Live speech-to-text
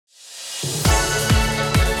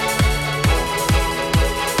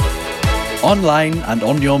online and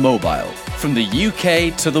on your mobile. From the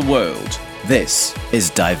UK to the world, this is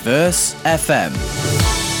Diverse FM.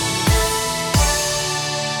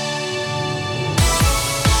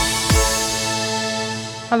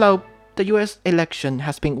 Hello. The US election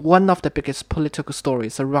has been one of the biggest political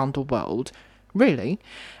stories around the world. Really?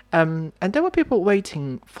 And there were people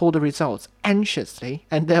waiting for the results anxiously,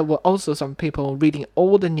 and there were also some people reading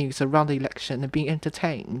all the news around the election and being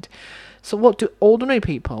entertained. So what do ordinary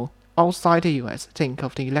people outside the US think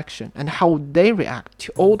of the election, and how they react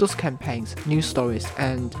to all those campaigns, news stories,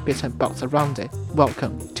 and bits and bobs around it?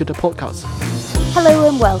 Welcome to the podcast. Hello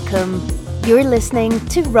and welcome. You're listening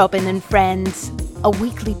to Robin and Friends, a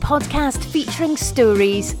weekly podcast featuring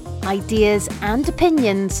stories, ideas and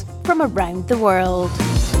opinions from around the world.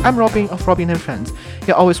 I'm Robin of Robin and Friends.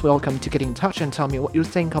 You're always welcome to get in touch and tell me what you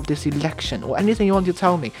think of this election or anything you want to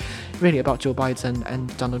tell me really about Joe Biden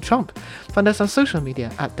and Donald Trump. Find us on social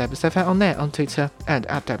media at DevisFM on there, on Twitter, and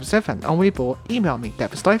at DevisFM on Weibo. Email me,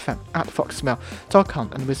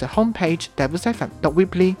 devis.fm@foxmail.com, and visit homepage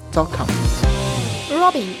devisfm.weebly.com.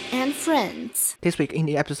 Robin and Friends. This week in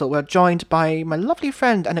the episode, we're joined by my lovely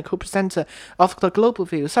friend and a co-presenter of the Global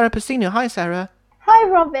View, Sarah Pacino. Hi, Sarah. Hi,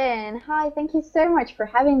 Robin. Hi, thank you so much for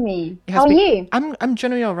having me. How are you? I'm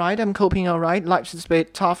generally alright. I'm coping alright. Life is a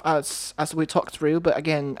bit tough as we talked through, but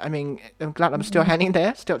again, I mean, I'm glad I'm still hanging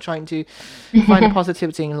there, still trying to find the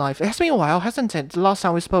positivity in life. It has been a while, hasn't it? The last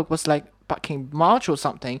time we spoke was like back in March or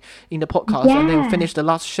something in the podcast, and then we finished the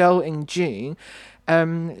last show in June.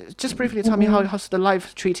 Just briefly tell me how's the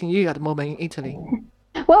life treating you at the moment in Italy?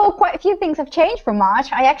 Well, quite a few things have changed from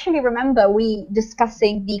March. I actually remember we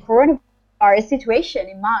discussing the coronavirus situation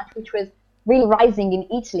in March, which was really rising in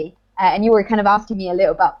Italy. And you were kind of asking me a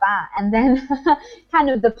little about that. And then kind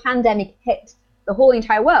of the pandemic hit the whole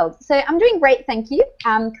entire world. So I'm doing great, thank you.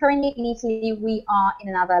 Currently in Italy, we are in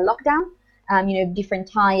another lockdown. Different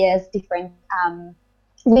tiers, different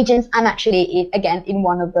regions. I'm actually, in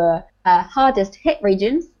one of the hardest hit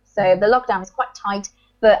regions. So the lockdown is quite tight,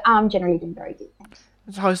 but I'm generally doing very good, thanks.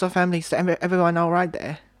 So how's your family? Is everyone all right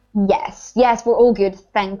there? Yes, we're all good.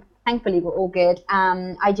 Thankfully, we're all good.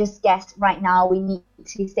 I just guess right now we need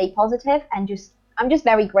to stay positive and I'm just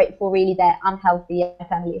very grateful really that I'm healthy and my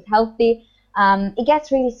family is healthy. It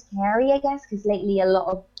gets really scary, I guess, because lately a lot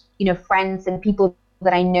of, friends and people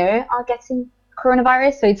that I know are getting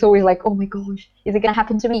coronavirus. So it's always like, oh my gosh, is it going to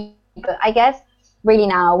happen to me? But I guess really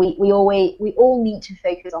now we all need to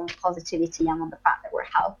focus on the positivity and on the fact that we're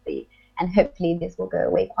healthy, and hopefully this will go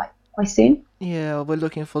away quite soon. Yeah, we're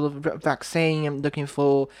looking for the vaccine. I'm looking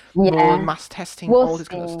for more mass testing, all this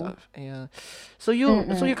kind of stuff. Yeah. So you're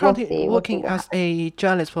currently working as a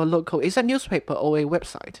journalist for a local. Is that newspaper or a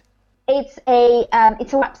website? It's a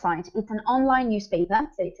website. It's an online newspaper,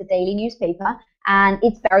 so it's a daily newspaper, and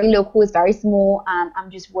it's very local. It's very small. I'm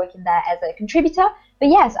just working there as a contributor. But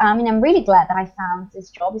yes, I'm really glad that I found this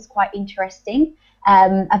job. It's quite interesting.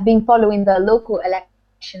 I've been following the local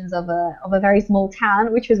elections of a very small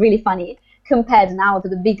town, which was really funny compared now to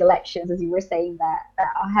the big elections, as you were saying, that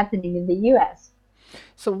are happening in the US.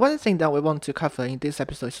 So one thing that we want to cover in this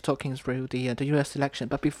episode is talking through the US election.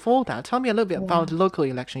 But before that, tell me a little bit about the local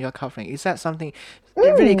election you're covering. Is that something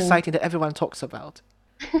really exciting that everyone talks about?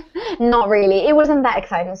 Not really. It wasn't that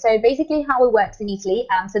exciting. So basically how it works in Italy,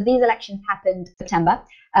 so these elections happened September,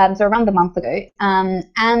 so around a month ago.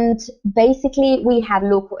 And basically we had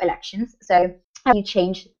local elections. So how you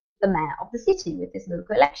change the mayor of the city with these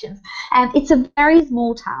local elections. It's a very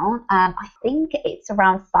small town. I think it's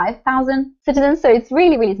around 5,000 citizens, so it's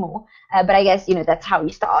really, really small. But I guess, that's how you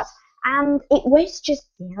start. And it was just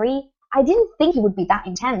very, I didn't think it would be that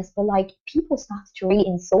intense, but like people started to really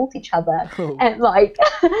insult each other. Oh. And like,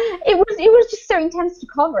 it was just so intense to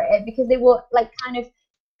cover it because they were like kind of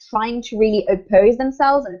trying to really oppose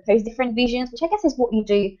themselves and oppose different visions, which I guess is what you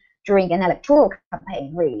do during an electoral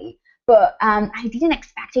campaign, really. But I didn't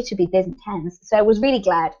expect it to be this intense, so I was really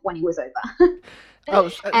glad when it was over.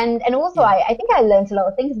 And also, I think I learned a lot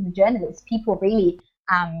of things as a journalist. People really,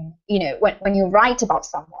 when you write about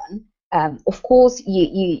someone, of course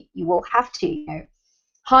you will have to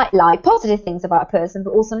highlight positive things about a person,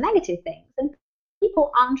 but also negative things. And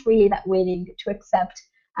people aren't really that willing to accept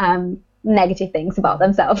negative things about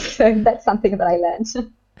themselves. So that's something that I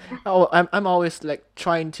learned. Oh, I'm always like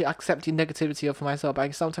trying to accept the negativity of myself.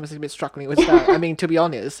 I sometimes a bit struggling with that. I mean, to be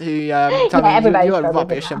honest, who tell me you everybody's are struggling with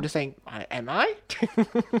rubbish. I'm that. just saying, am I?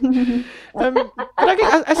 But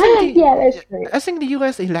I think Yeah, that's true. I think the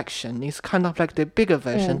U.S. election is kind of like the bigger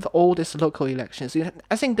version for all these local elections.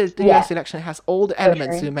 I think the Yeah, U.S. election has all the so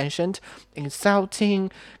elements true. you mentioned,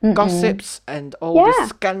 insulting, gossips, and all the Yeah.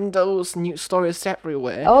 scandals, news stories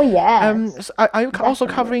everywhere. Oh, yes. So are you also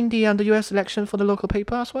Definitely. covering the U.S. election for the local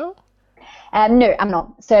paper as well? No, I'm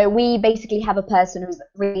not. So we basically have a person who's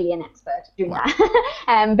really an expert doing Wow.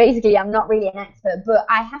 that. Basically, I'm not really an expert, but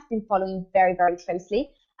I have been following very, very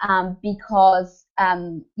closely because,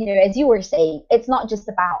 as you were saying, it's not just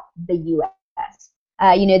about the US.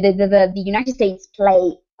 The United States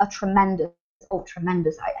play a tremendous,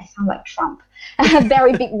 I sound like Trump, a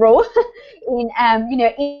very big role in,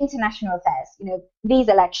 international affairs. These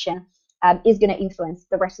elections is going to influence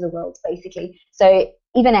the rest of the world, basically. So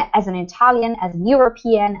even as an Italian, as a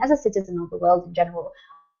European, as a citizen of the world in general,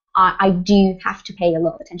 I do have to pay a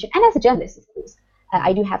lot of attention. And as a journalist, of course,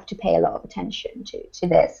 I do have to pay a lot of attention to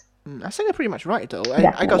this. I think you're pretty much right, though. I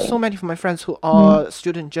got so Definitely. many from my friends who are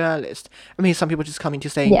student journalists. I mean, some people just come into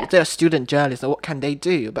saying Yeah. they're student journalists, what can they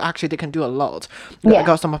do? But actually, they can do a lot. I Yeah.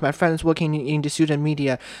 got some of my friends working in the student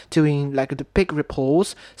media doing like the big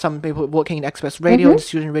reports. Some people working in Express Radio, in the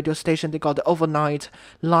student radio station. They got the overnight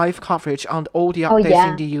live coverage on all the Oh, updates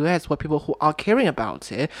in yeah. the US for people who are caring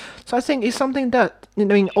about it. So I think it's something that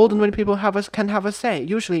ordinary people can have a say.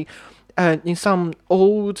 Usually, in some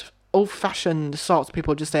old-fashioned thoughts,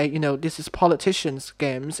 people just say, this is politicians'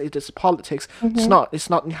 games. It is politics. It's not. It's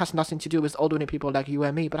not. It has nothing to do with ordinary people like you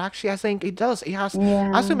and me. But actually, I think it does. It has. As you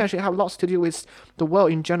Yeah. mentioned, it has lots to do with the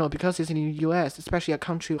world in general because it's in the U.S., especially a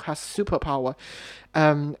country who has superpower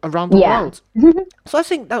around the Yeah. world. So I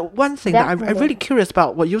think that one thing that I'm Definitely. really curious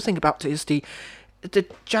about what you think about is the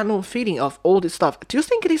general feeling of all this stuff. Do you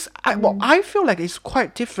think it is? I feel like it's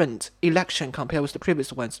quite different election compared with the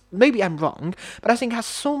previous ones. Maybe I'm wrong, but I think it has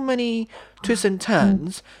so many twists and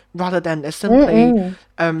turns rather than simply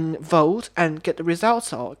vote and get the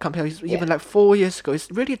results. Or compared with Yeah. even like 4 years ago,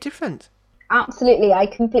 it's really different. Absolutely. I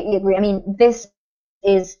completely agree. I mean, this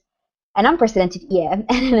is an unprecedented year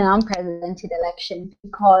and an unprecedented election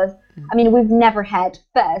because, I mean, we've never had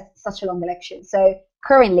first such a long election. So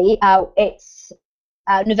currently, it's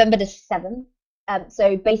November the 7th.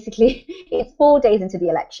 So basically, it's 4 days into the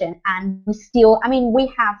election, and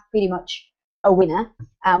we have pretty much a winner,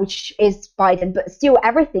 which is Biden, but still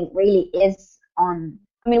everything really is on.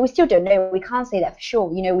 I mean, we still don't know. We can't say that for sure.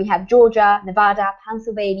 We have Georgia, Nevada,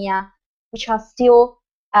 Pennsylvania, which are still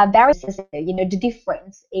very sensitive. The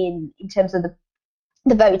difference in terms of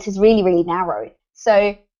the votes is really, really narrow.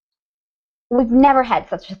 So we've never had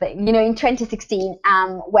such a thing. In 2016,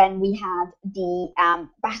 when we had the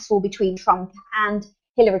battle between Trump and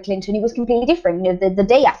Hillary Clinton, it was completely different. The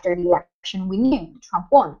day after the election, we knew Trump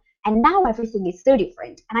won. And now everything is so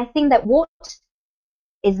different. And I think that what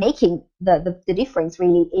is making the difference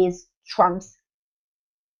really is Trump's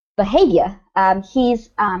behavior. He's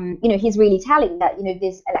really telling that,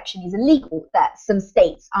 this election is illegal, that some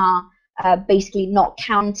states are basically not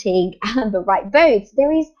counting the right votes.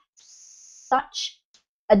 There is such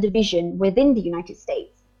a division within the United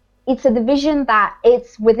States. It's a division that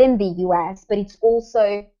it's within the US, but it's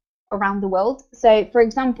also around the world. So, for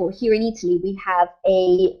example, here in Italy, we have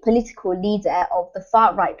a political leader of the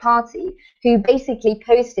far-right party who basically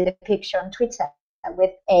posted a picture on Twitter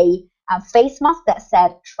with a face mask that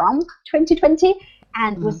said Trump 2020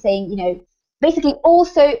 and was saying, basically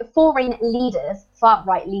also foreign leaders,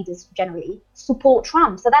 far-right leaders generally, support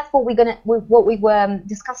Trump. So that's what we were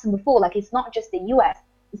discussing before. Like, it's not just the US,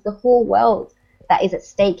 it's the whole world that is at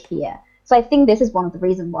stake here. So I think this is one of the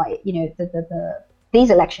reasons why, these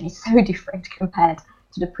elections is so different compared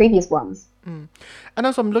to the previous ones. And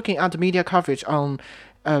also, I'm looking at the media coverage on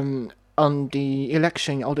the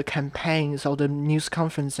election or the campaigns or the news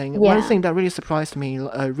conferencing. One Yeah. thing that really surprised me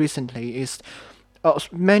recently is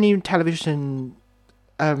many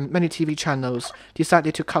many TV channels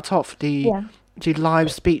decided to cut off Yeah. the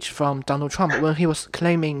live speech from Donald Trump when he was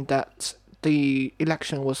claiming that the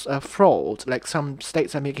election was a fraud. Like some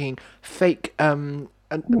states are making fake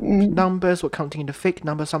numbers, were counting the fake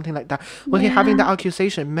numbers, something like that. When he having that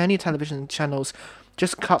accusation, many television channels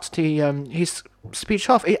just cut his speech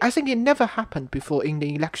off. I think it never happened before in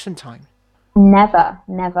the election time.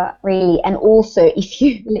 Never really. And also, if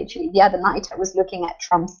you literally the other night, I was looking at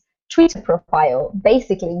Trump's Twitter profile.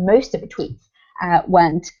 Basically, most of the tweets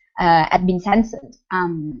had been censored.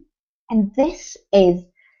 And this is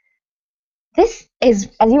this is,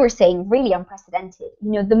 as you were saying, really unprecedented.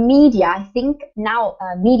 The media, I think now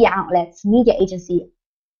media outlets, media agencies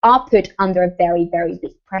are put under a very, very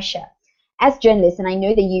big pressure. As journalists, and I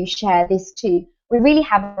know that you share this too, we really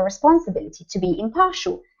have a responsibility to be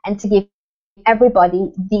impartial and to give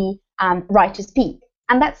everybody the right to speak.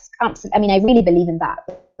 And that's absolutely, I really believe in that.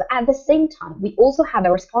 But at the same time, we also have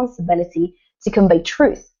a responsibility to convey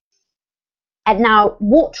truth. And now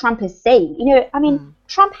what Trump is saying,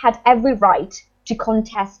 Trump had every right to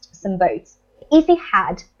contest some votes if he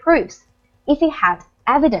had proofs, if he had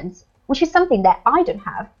evidence, which is something that I don't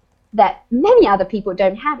have, that many other people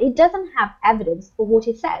don't have. He doesn't have evidence for what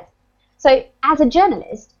he says. So as a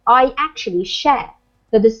journalist, I actually share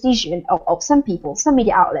the decision of some people, some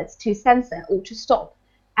media outlets, to censor or to stop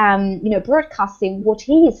broadcasting what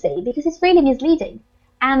he is saying, because it's really misleading.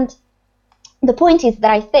 And the point is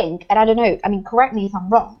that I think, and I don't know, correct me if I'm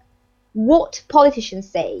wrong, what politicians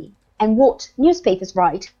say and what newspapers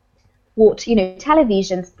write, what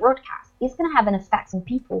televisions broadcast is going to have an effect on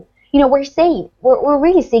people. We're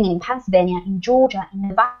really seeing in Pennsylvania, in Georgia, in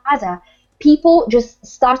Nevada, people just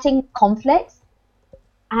starting conflicts,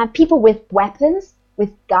 people with weapons,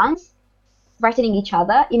 with guns, threatening each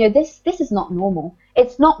other. This is not normal.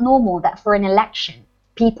 It's not normal that for an election,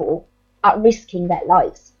 people are risking their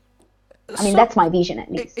lives. That's my vision, at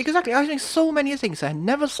least. Exactly. I think so many things I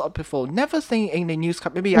never saw before. Never seen in the news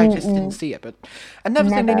coverage. Maybe I just didn't see it, but I never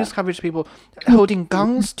seen in the news coverage people holding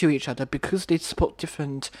guns to each other because they support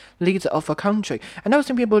different leaders of a country. I never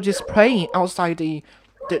seen people just praying outside the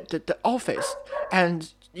office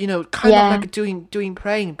and of like doing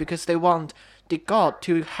praying because they want the God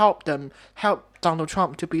to help Donald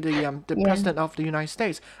Trump to be the president of the United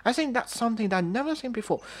States. I think that's something that I've never seen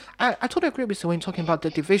before. I totally agree with you when talking about the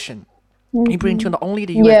division. You bring to not only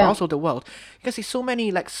the US but also the world. You can see so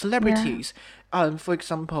many like celebrities. For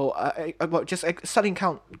example, just suddenly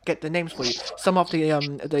get the names for you. Some of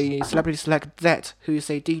the celebrities like that, who is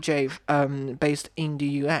a DJ based in the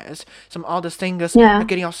US. Some other singers are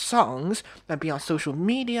getting out songs and being on social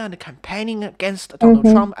media and campaigning against Donald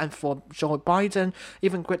Trump and for Joe Biden.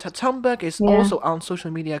 Even Greta Thunberg is also on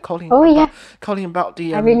social media calling about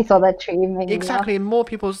the. I really saw that too. Exactly, more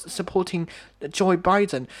people supporting Joe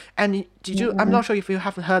Biden. And did you? I'm not sure if you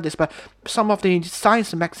haven't heard this, but some of the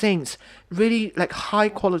science magazines, really like high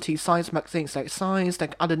quality science magazines like Science,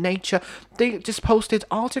 like Other Nature, they just posted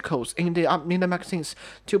articles in the magazines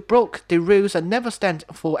to broke the rules and never stand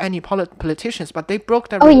for any politicians, but they broke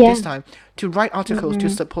the rule this time to write articles to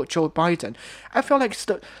support Joe Biden. I feel like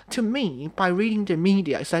to me, by reading the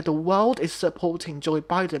media, it's like the world is supporting Joe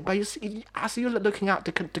Biden, but as you're looking at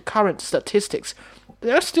the current statistics,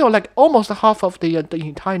 there's still like almost half of the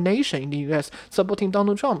entire nation in the US supporting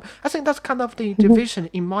Donald Trump. I think that's kind of the division,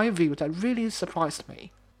 in my view, that really surprised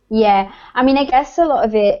me. Yeah, I guess a lot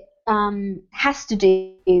of it has to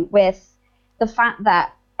do with the fact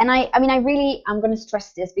that, and I'm going to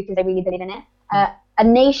stress this because I really believe in it. A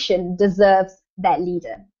nation deserves their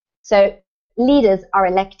leader. So leaders are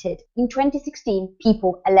elected. In 2016,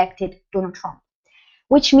 people elected Donald Trump,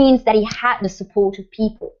 which means that he had the support of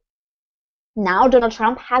people. Now Donald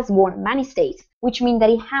Trump has won many states, which means that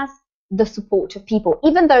he has the support of people.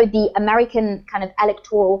 Even though the American kind of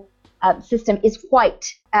electoral system is quite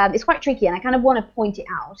tricky, and I kind of want to point it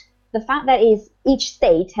out. The fact that is each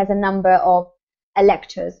state has a number of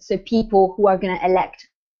electors, so people who are going to elect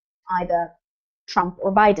either Trump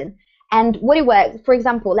or Biden. And what it works, for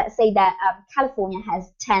example, let's say that California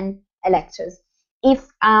has 10 electors. If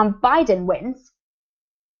Biden wins,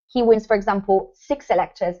 he wins, for example, 6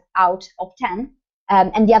 electors out of 10,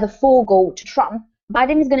 and the other 4 go to Trump,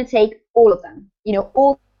 Biden is going to take all of them,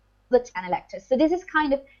 all the 10 electors. So this is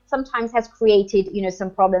kind of sometimes has created,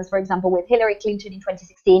 some problems, for example, with Hillary Clinton in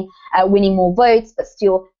 2016 winning more votes, but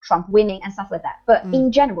still Trump winning and stuff like that. But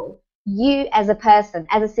in general, you as a person,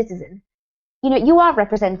 as a citizen, you are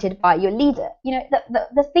represented by your leader.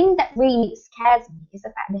 The thing that really scares me is the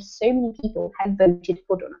fact that so many people have voted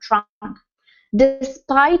for Donald Trump,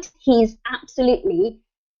 despite his absolutely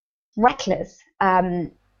reckless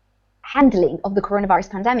handling of the coronavirus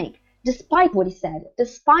pandemic, despite what he said,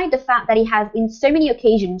 despite the fact that he has in so many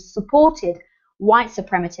occasions supported white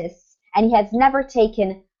supremacists, and he has never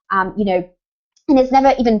taken, and has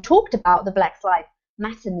never even talked about the Black Lives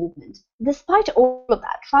Matter movement. Despite all of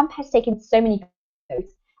that, Trump has taken so many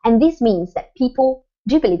votes, and this means that people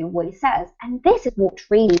do believe in what he says, and this is what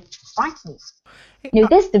really frightens me.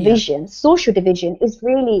 This division, social division, is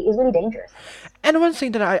really dangerous. And one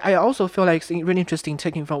thing that I also feel like is really interesting,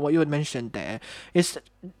 taking from what you had mentioned there, is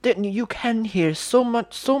that you can hear so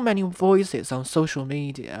many voices on social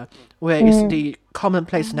media, where it's the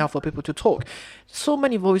commonplace now for people to talk. So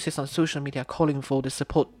many voices on social media calling for the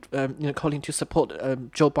support, calling to support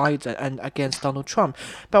Joe Biden and against Donald Trump.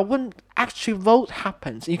 But when actually vote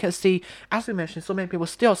happens, you can see, as we mentioned, so many people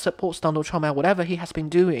still support Donald Trump and whatever he has been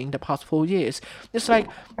doing the past 4 years. It's like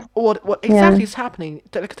what exactly is happening?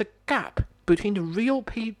 The gap between the real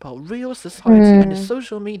people, real society, and the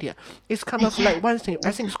social media is kind of like one thing.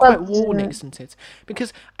 I think it's quite warning, isn't it?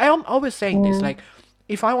 Because I am always saying this, like,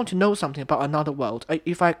 if I want to know something about another world,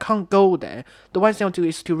 if I can't go there, the one thing I'll do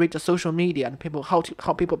is to read the social media and people how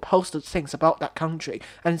people post the things about that country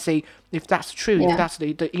and see if that's true, if that's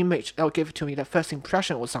the image they'll give to me, the first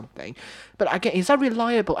impression or something. But again, is that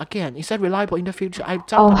reliable? Again, is that reliable in the future? I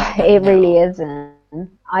doubt it really isn't.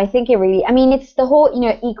 I think it really, it's the whole,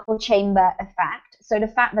 echo chamber effect. So the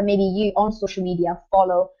fact that maybe you on social media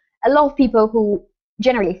follow a lot of people who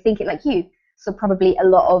generally think it like you. So probably a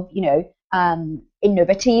lot of,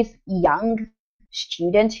 innovative young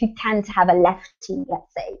students who tend to have a lefty,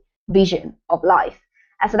 let's say, vision of life.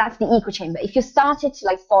 And so that's the echo chamber. If you started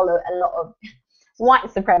to follow a lot of white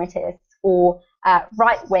supremacists or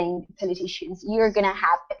right-wing politicians, you're going to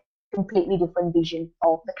have completely different vision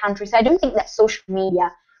of the country. So I don't think that social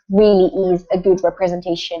media really is a good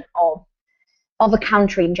representation of a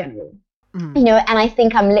country in general. And I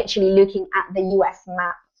think I'm literally looking at the US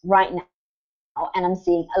map right now and I'm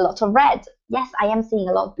seeing a lot of red. Yes, I am seeing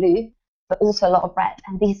a lot of blue, but also a lot of red.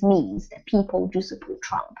 And this means that people do support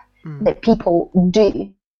Trump, that people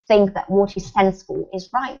do think that what he stands for is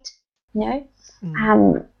right,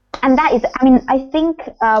 and that is, I think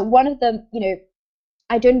one of the,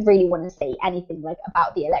 I don't really want to say anything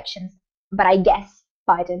about the elections, but I guess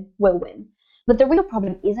Biden will win. But the real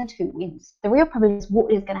problem isn't who wins. The real problem is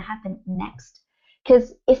what is going to happen next.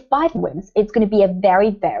 Because if Biden wins, it's going to be a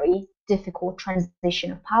very, very difficult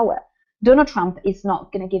transition of power. Donald Trump is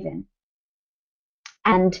not going to give in.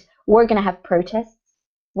 And we're going to have protests.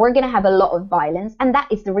 We're going to have a lot of violence. And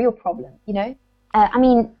that is the real problem,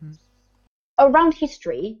 around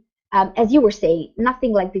history, as you were saying,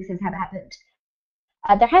 nothing like this has ever happened.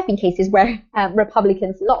 There have been cases where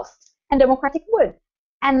Republicans lost and Democratic won.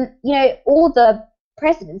 And, all the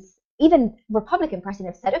presidents, even Republican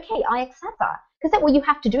presidents, said, okay, I accept that. Because that's what you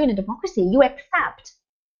have to do in a democracy. You accept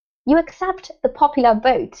the popular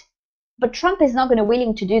vote. But Trump is not going to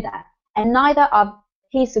willing to do that. And neither are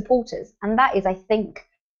his supporters. And that is, I think,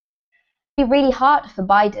 really hard for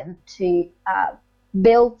Biden to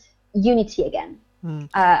build unity again.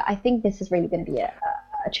 I think this is really going to be a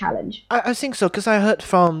challenge. I think so, because I heard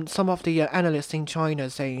from some of the analysts in China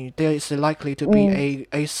saying there is likely to be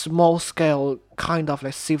a small-scale kind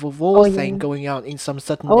of civil war thing going on in some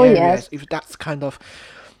certain areas. Yes. If that's kind of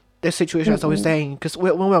the situation, as I was saying, because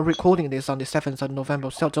when we are recording this on the 7th of November,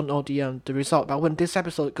 we still don't know the result. But when this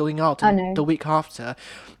episode going out the week after,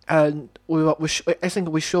 I think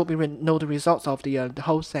we should know the results of the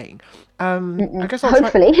whole thing. I guess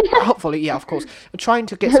hopefully, hopefully, yeah, of course. I'm trying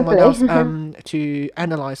to get someone else to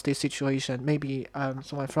analyze this situation. Maybe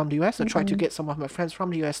someone from the US. I try to get some of my friends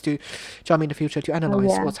from the US to join me in the future to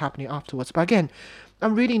analyze what's happening afterwards. But again,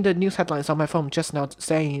 I'm reading the news headlines on my phone just now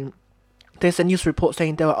saying. There's a news report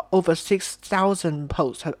saying there are over 6,000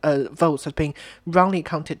 votes have been wrongly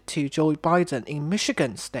counted to Joe Biden in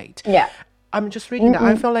Michigan state. Yeah. I'm just reading that.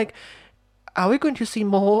 I feel like, are we going to see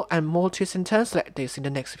more and more twists and turns like this in the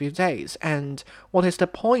next few days? And what is the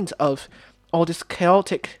point of all this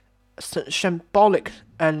chaotic, symbolic,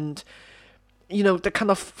 and the kind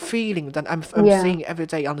of feeling that I'm seeing every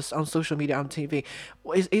day on social media, on TV,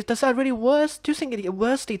 does that really worth? Do you think it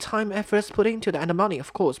worth the time, efforts put into that, and the money,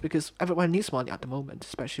 of course, because everyone needs money at the moment,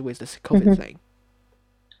 especially with this COVID thing?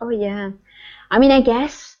 Oh yeah, I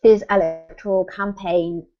guess this electoral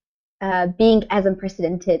campaign, being as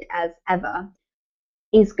unprecedented as ever,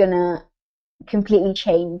 is gonna completely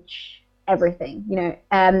change everything.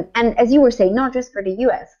 And as you were saying, not just for the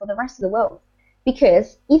US, for the rest of the world.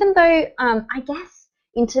 Because even though, I guess,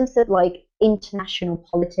 in terms of international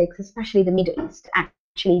politics, especially the Middle East,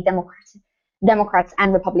 actually Democrats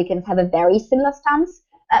and Republicans have a very similar stance.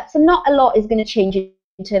 So not a lot is going to change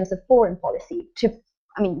in terms of foreign policy,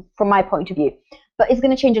 from my point of view. But it's going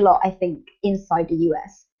to change a lot, I think, inside the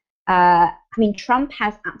US. Trump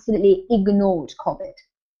has absolutely ignored COVID.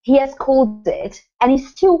 He has called it, and he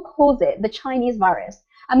still calls it, the Chinese virus.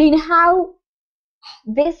 How...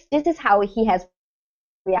 This is how he has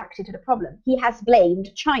reacted to the problem. He has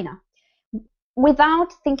blamed China.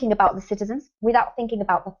 without thinking about the citizens, without thinking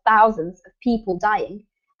about the thousands of people dying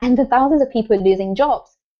and the thousands of people losing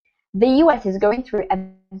jobs. The US is going through a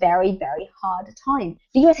very, very hard time.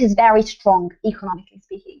 The US is very strong economically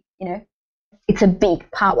speaking, it's a big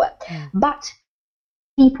power. But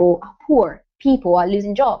people are poor, people are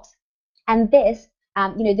losing jobs. And this,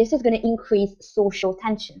 this is going to increase social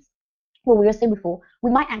tensions. What we were saying before,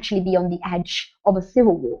 we might actually be on the edge of a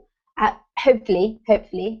civil war. Hopefully,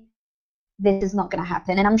 this is not going to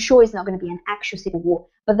happen. And I'm sure it's not going to be an actual civil war,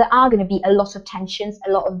 but there are going to be a lot of tensions,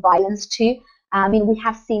 a lot of violence too. We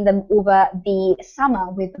have seen them over the summer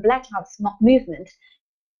with the Black Lives Matter movement.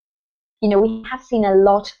 We have seen a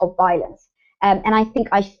lot of violence. And I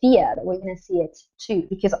fear that we're going to see it too,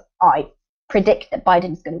 because I predict that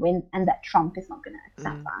Biden is going to win and that Trump is not going to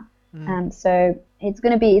accept that. So it's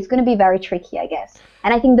going to be very tricky, I guess.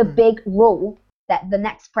 And I think the big role that the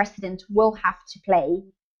next president will have to play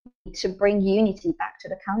to bring unity back to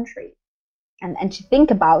the country and to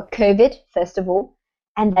think about COVID, first of all,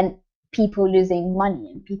 and then people losing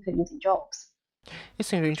money and people losing jobs.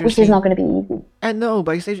 It's really interesting. Which is not going to be easy. I know,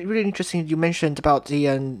 but it's really interesting you mentioned about the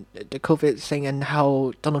COVID thing and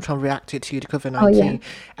how Donald Trump reacted to the COVID-19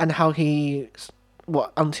 and how he,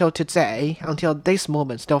 until this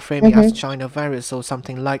moment, still framing it as China virus or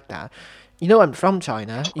something like that. I'm from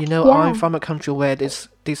China. I'm from a country where this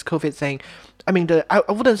COVID thing, I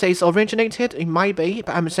wouldn't say it's originated, it might be,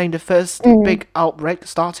 but I'm saying the first big outbreak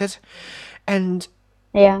started. And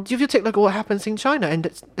if you take a look at what happens in China, and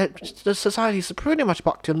the society is pretty much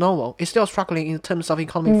back to normal. It's still struggling in terms of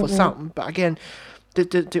economy for some, but again,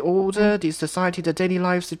 the order, the society, the daily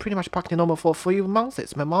lives is pretty much back to normal for a few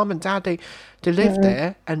months. My mom and dad, they live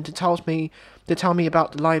there, and they tell me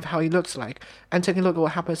about the life, how it looks like. And taking a look at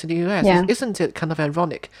what happens in the US, isn't it kind of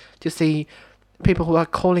ironic to see people who are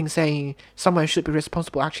calling saying someone should be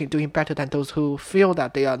responsible actually doing better than those who feel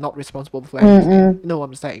that they are not responsible for anything? You know what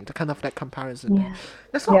I'm saying? The kind of that comparison. Yeah.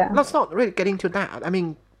 Let's not really get into that.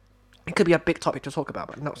 It could be a big topic to talk about,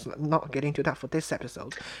 but not getting into that for this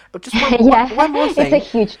episode. But just one more thing. It's a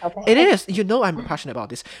huge topic. It is. I'm passionate about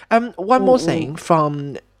this. One more thing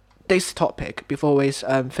from this topic before we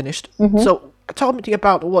finished. So tell me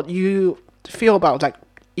about what you feel about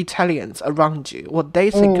Italians around you, what they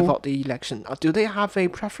think about the election. Do they have a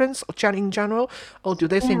preference in general, or do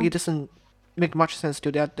they think it doesn't make much sense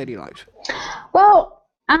to their daily life? Well,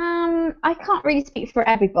 I can't really speak for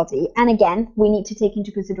everybody, and again, we need to take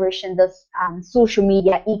into consideration this social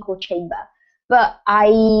media echo chamber. But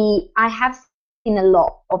I have seen a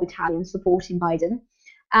lot of Italians supporting Biden,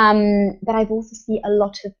 but I've also seen a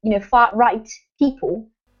lot of far right people.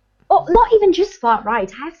 Or not even just far right.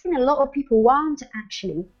 I have seen a lot of people who aren't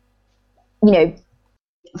actually,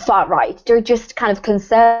 far right. They're just kind of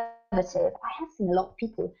conservative. I have seen a lot of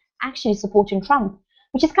people actually supporting Trump,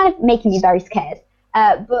 which is kind of making me very scared.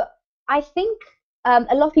 But I think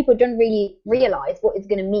a lot of people don't really realize what it's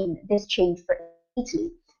going to mean, this change for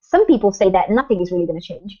Italy. Some people say that nothing is really going to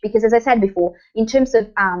change because, as I said before, in terms of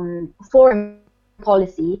foreign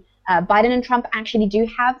policy, Biden and Trump actually do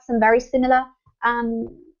have some very similar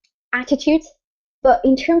attitudes. But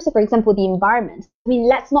in terms of, for example, the environment,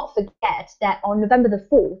 let's not forget that on November the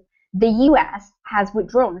 4th, the US has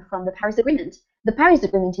withdrawn from the Paris Agreement. The Paris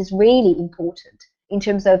Agreement is really important in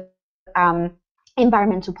terms of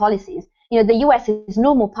environmental policies. The US is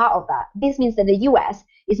no more part of that. This means that the US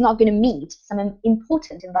is not going to meet some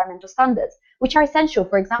important environmental standards, which are essential,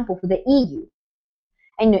 for example, for the EU.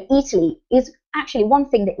 And Italy is actually one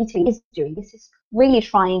thing that Italy is doing. This is really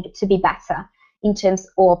trying to be better in terms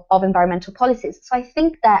of environmental policies. So I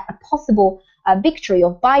think that a possible victory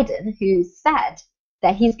of Biden, who said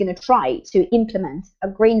that he's going to try to implement a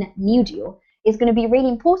Green New Deal, is going to be really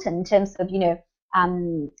important in terms of,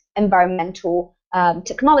 environmental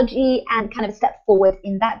technology and kind of a step forward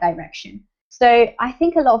in that direction. So I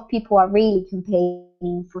think a lot of people are really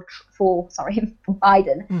campaigning for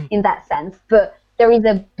Biden in that sense, but there is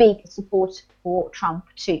a big support for Trump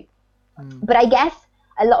too. But I guess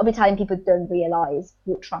a lot of Italian people don't realize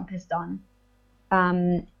what Trump has done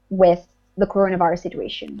with the coronavirus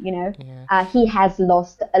situation. He has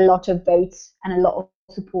lost a lot of votes and a lot of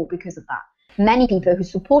support because of that. Many people who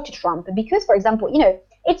supported Trump, because, for example,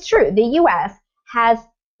 it's true, the US has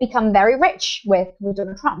become very rich with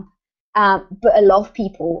Donald Trump, but a lot of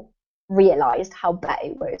people realized how bad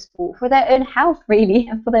it was for their own health, really,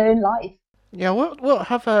 and for their own life. Yeah, we'll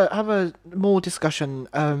have a more discussion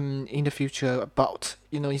in the future about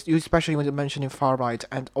especially when you're mentioning far right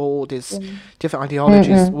and all these different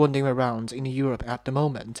ideologies wandering around in Europe at the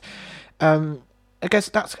moment. I guess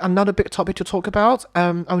that's another big topic to talk about.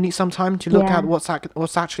 I will need some time to look Yeah. at what's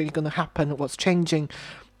actually going to happen, what's changing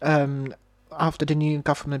after the new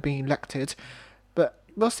government being elected. But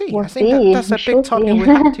we'll see. We'll I think see. that's a We big shall topic. see.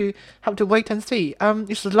 We have to wait and see.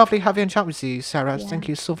 It's lovely having a chat with you, Sarah. Thank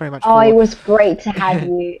you so very much. Oh, it was great to have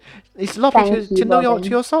you. It's lovely Thank to you, know Robin.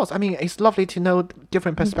 your thoughts. I mean, it's lovely to know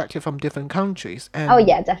different perspectives from different countries. And, Oh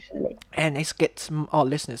yeah, definitely. and it gets our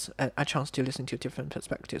listeners a chance to listen to different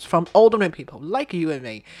perspectives from ordinary people like you and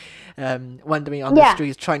me, wandering on the Yeah.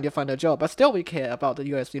 streets trying to find a job, but still we care about the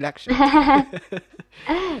US election.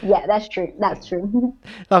 Yeah, that's true. That's true.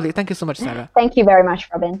 Lovely. Thank you so much, Sarah. Thank you very much,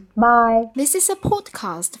 Robin. Bye. This is a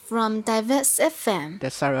podcast from Diverse FM.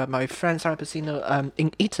 That's Sarah, my friend Sarah Pacino.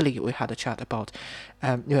 In Italy, we had a chat about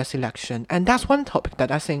US election, and that's one topic that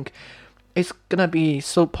I think is gonna be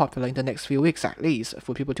so popular in the next few weeks, at least,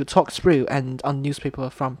 for people to talk through, and on newspaper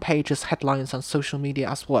front pages, headlines on social media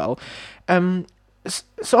as well.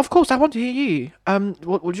 So of course I want to hear you.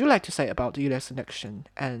 What would you like to say about the US election?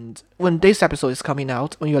 And when this episode is coming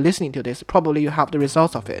out, when you're listening to this, probably you have the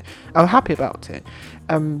results of it. I'm happy about it.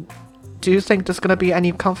 Do you think there's gonna be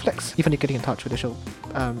any conflicts? If you need to get in touch with the show,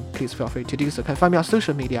 please feel free to do so. You can find me on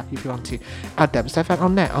social media if you want to. @DemsFM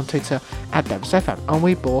on net, on Twitter, @DemsFM on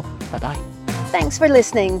Weibo. Bye bye. Thanks for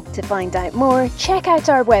listening. To find out more, check out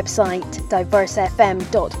our website,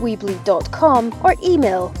 diversefm.weebly.com, or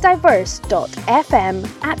email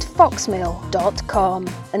diverse.fm@foxmail.com.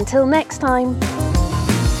 Until next time.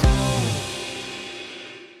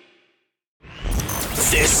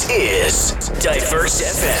 This is Diverse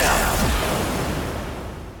FM.